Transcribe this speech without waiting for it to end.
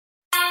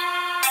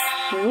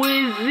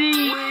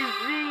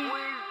IDC-Swizzy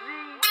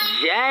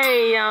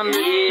J on the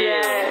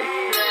track.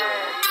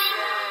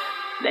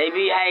 They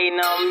be hating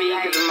on me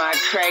cause of my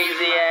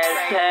crazy ass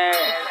hair,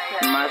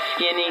 my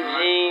skinny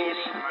jeans,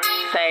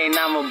 saying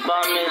I'm a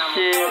bum and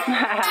shit.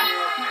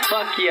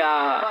 Fuck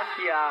y'all.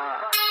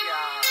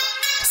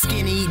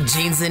 Skinny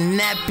jeans and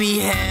nappy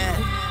hair,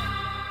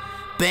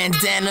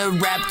 bandana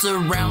wrapped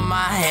around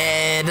my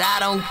head, I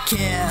don't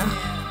care.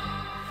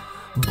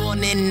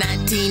 Born in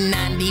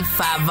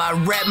 1995, I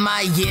rep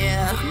my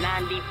year.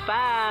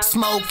 95.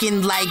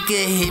 Smoking like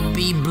a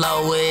hippie,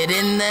 blow it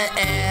in the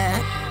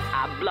air.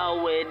 I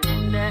blow it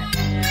in the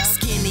air.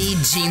 Skinny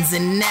jeans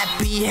and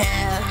nappy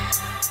hair,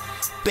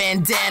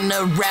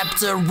 bandana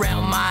wrapped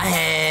around my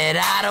head,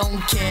 I don't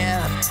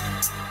care.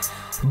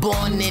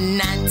 Born in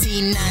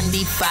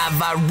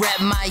 1995, I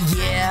rep my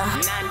year.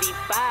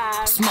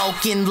 95.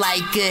 Smoking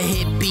like a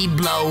hippie,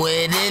 blow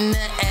it in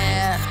the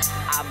air.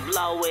 I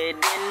blow it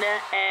in the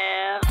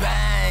air.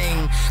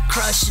 Bang,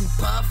 crushing,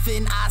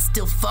 puffin', I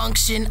still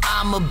function.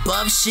 I'm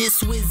above shit.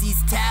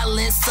 Swizzy's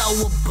talent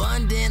so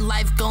abundant,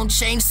 life gon'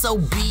 change, so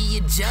be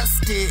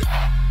adjusted.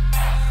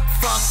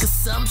 Fuck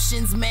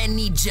assumptions,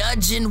 many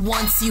judging.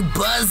 Once you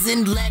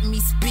buzzin', let me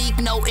speak,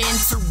 no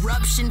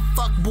interruption.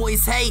 Fuck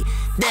boys hate,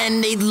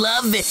 then they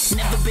love it.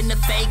 Never been a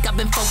fake, I've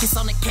been focused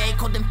on the cake,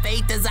 holding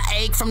faith as I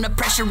ache from the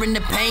pressure and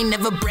the pain.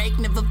 Never break,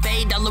 never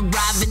fade, I'll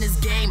arrive in this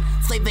game.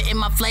 Flavor in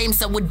my flame,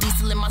 so a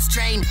diesel in my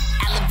strain.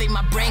 Elevate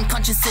my brain,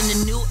 conscious in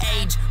the new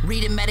age.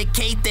 Read and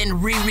medicate,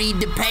 then reread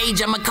the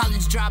page. I'm a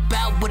college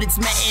dropout, but it's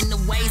met in a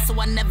way, so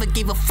I never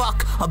gave a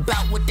fuck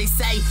about what they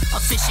say.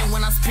 Efficient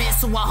when I spit,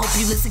 so I hope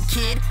you listen,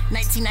 kid.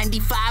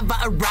 1995,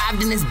 I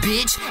arrived in this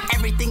bitch.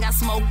 Everything I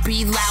smoke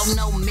be loud,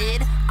 no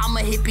mid. I'm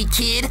a hippie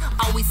kid,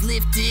 always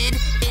lifted.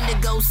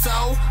 Indigo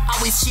soul,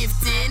 always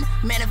shifting.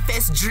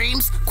 Manifest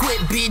dreams, quit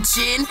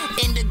bitching.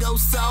 Indigo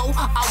soul,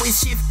 always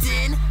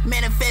shifting.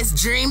 Manifest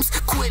dreams,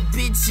 quit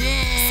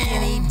bitching.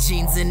 Skinny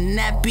jeans and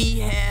nappy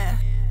hair,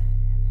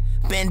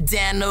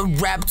 bandana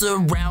wrapped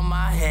around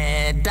my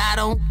head, I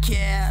don't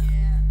care.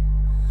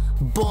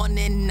 Born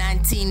in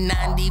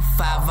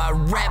 1995, I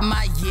rep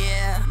my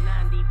year.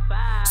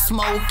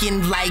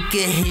 Smoking like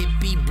a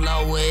hippie,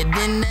 blow it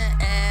in the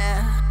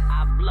air.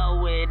 I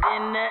blow it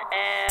in the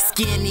air.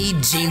 Skinny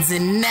jeans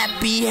and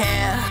nappy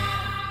hair,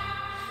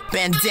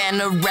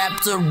 bandana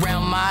wrapped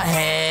around my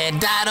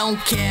head, I don't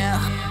care.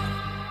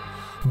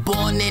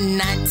 Born in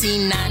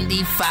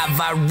 1995,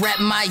 I rep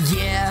my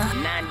year.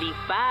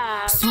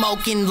 95.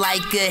 Smoking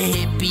like a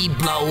hippie,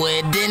 blow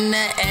it in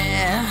the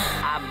air.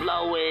 I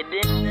blow it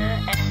in the